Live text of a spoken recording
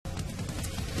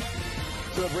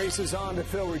The race is on to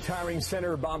fill retiring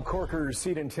Senator Bob Corker's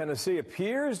seat in Tennessee.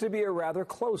 Appears to be a rather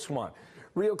close one.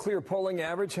 Real Clear polling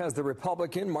average has the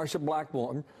Republican Marsha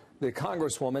Blackburn, the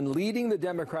Congresswoman, leading the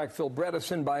Democrat Phil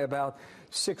Bredesen by about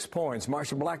 6 points.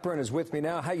 Marsha Blackburn is with me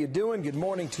now. How you doing? Good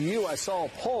morning to you. I saw a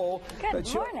poll that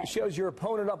shows your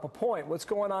opponent up a point. What's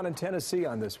going on in Tennessee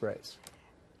on this race?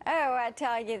 Oh, I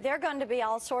tell you, there are going to be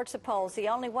all sorts of polls. The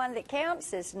only one that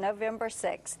counts is November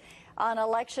 6th on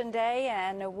Election Day,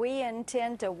 and we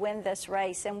intend to win this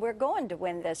race, and we're going to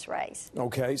win this race.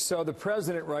 Okay, so the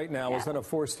president right now is on a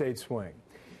 4-state swing,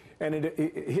 and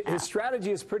his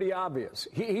strategy is pretty obvious.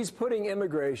 He's putting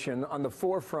immigration on the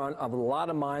forefront of a lot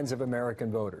of minds of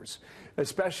American voters,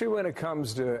 especially when it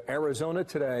comes to Arizona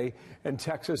today and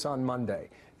Texas on Monday.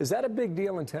 Is that a big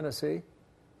deal in Tennessee?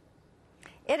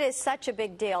 It is such a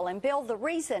big deal. And, Bill, the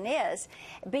reason is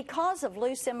because of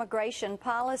loose immigration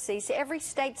policies, every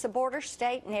state's a border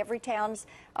state and every town's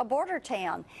a border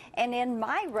town. And in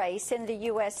my race in the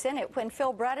U.S. Senate, when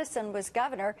Phil Bredesen was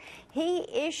governor, he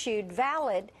issued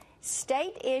valid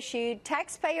state-issued,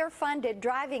 taxpayer-funded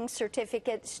driving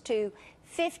certificates to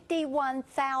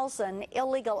 51,000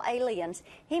 illegal aliens.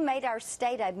 He made our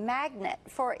state a magnet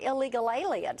for illegal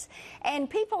aliens. And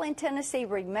people in Tennessee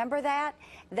remember that.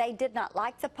 They did not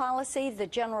like the policy. The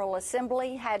General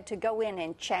Assembly had to go in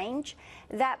and change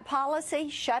that policy,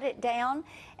 shut it down.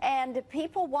 And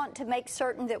people want to make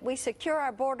certain that we secure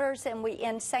our borders and we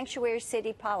end sanctuary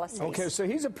city policies. Okay, so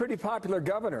he's a pretty popular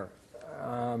governor.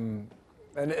 And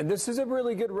this is a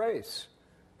really good race.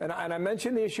 And I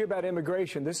mentioned the issue about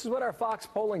immigration. This is what our Fox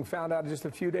polling found out just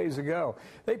a few days ago.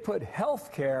 They put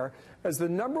health care as the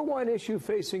 #1 issue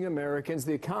facing Americans.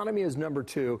 The economy is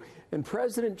 #2, and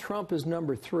President Trump is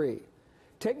 #3.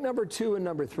 Take #2 and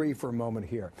 #3 for a moment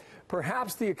here.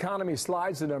 Perhaps the economy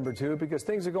slides to #2 because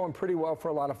things are going pretty well for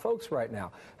a lot of folks right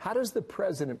now. How does the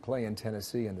president play in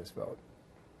Tennessee in this vote?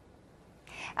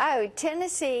 Oh,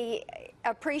 Tennessee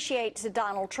appreciates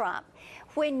Donald Trump.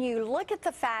 When you look at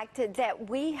the fact that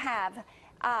we have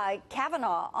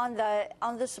Kavanaugh on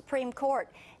the Supreme Court,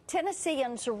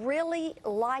 Tennesseans really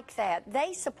like that.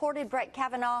 They supported Brett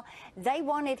Kavanaugh. They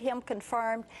wanted him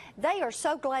confirmed. They are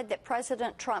so glad that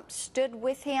President Trump stood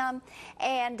with him.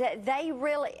 And they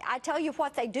really, I tell you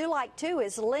what they do like, too,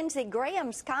 is Lindsey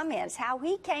Graham's comments, how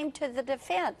he came to the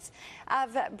defense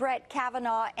of Brett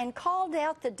Kavanaugh and called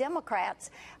out the Democrats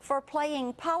for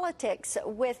playing politics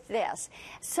with this.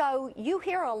 So you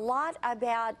hear a lot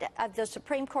about the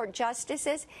Supreme Court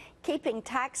justices keeping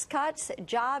tax cuts,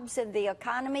 jobs, and the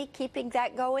economy, keeping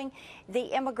that going, the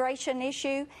immigration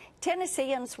issue.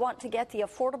 Tennesseans want to get the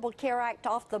Affordable Care Act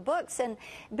off the books. And,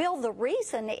 Bill, the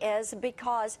reason is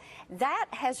because that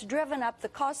has driven up the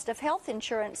cost of health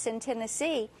insurance in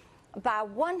Tennessee by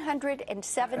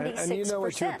 176%. And you know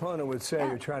what your opponent would say,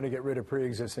 you're trying to get rid of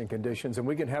pre-existing conditions, and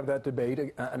we can have that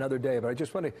debate another day, but I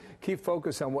just want to keep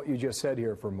focus on what you just said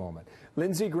here for a moment.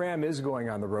 Lindsey Graham is going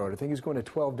on the road. I think he's going to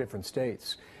 12 different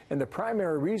states, and the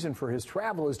primary reason for his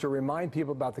travel is to remind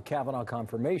people about the Kavanaugh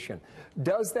confirmation.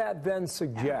 Does that then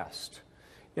suggest,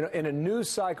 you know, in a news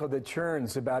cycle that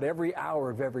churns about every hour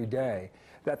of every day,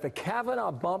 that the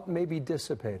Kavanaugh bump may be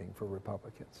dissipating for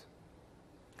Republicans?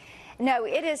 No,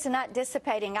 it is not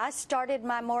dissipating. I started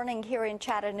my morning here in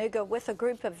Chattanooga with a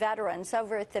group of veterans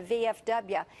over at the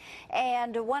VFW,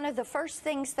 and one of the first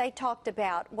things they talked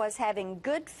about was having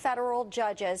good federal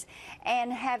judges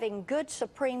and having good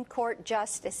Supreme Court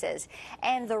justices.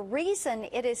 And the reason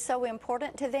it is so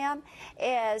important to them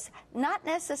is not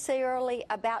necessarily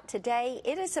about today.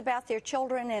 It is about their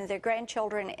children and their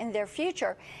grandchildren and their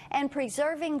future, and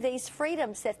preserving these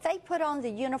freedoms that they put on the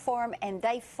uniform and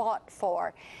they fought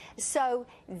for. So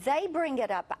they bring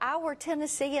it up. Our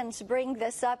Tennesseans bring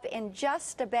this up in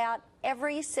just about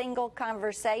every single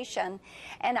conversation.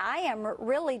 And I am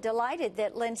really delighted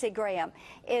that Lindsey Graham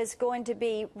is going to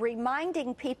be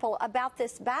reminding people about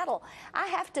this battle. I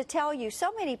have to tell you,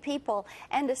 so many people,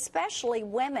 and especially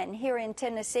women here in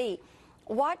Tennessee,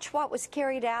 watch what was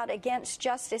carried out against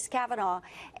Justice Kavanaugh,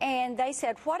 and they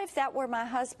said, what if that were my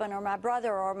husband or my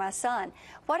brother or my son?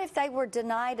 What if they were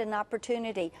denied an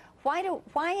opportunity?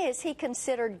 Why is he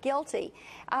considered guilty?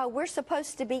 We're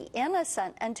supposed to be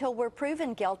innocent until we're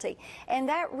proven guilty. And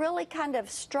that really kind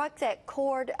of struck that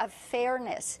chord of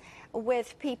fairness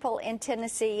with people in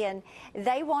Tennessee, and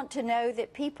they want to know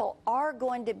that people are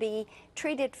going to be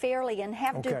treated fairly and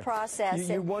have due process.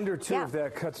 You wonder, too, if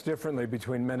that cuts differently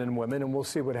between men and women, and we'll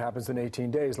see what happens in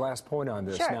 18 days. Last point on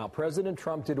this. Now, President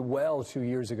Trump did well 2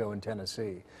 years ago in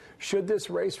Tennessee. Should this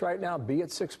race right now be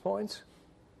at 6 points?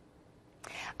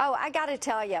 Oh, I got to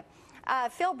tell you,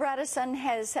 Phil Bredesen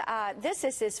has, this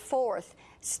is his 4th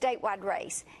statewide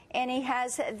race. And he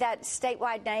has that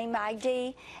statewide name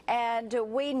ID, and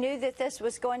we knew that this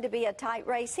was going to be a tight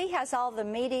race. He has all the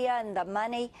media and the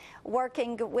money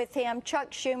working with him.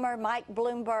 Chuck Schumer, Mike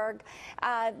Bloomberg,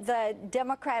 the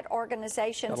Democrat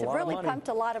organizations have really pumped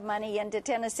a lot of money into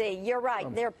Tennessee. You're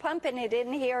right. They're pumping it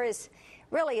in here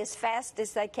really as fast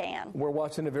as they can. We're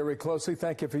watching it very closely.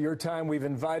 Thank you for your time. We've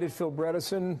invited Phil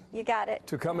Bredesen. You got it.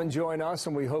 To come and join us,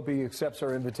 and we hope he accepts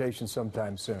our invitation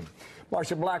sometime soon.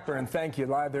 Marsha Blackburn, thank you,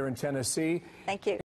 live there in Tennessee. Thank you.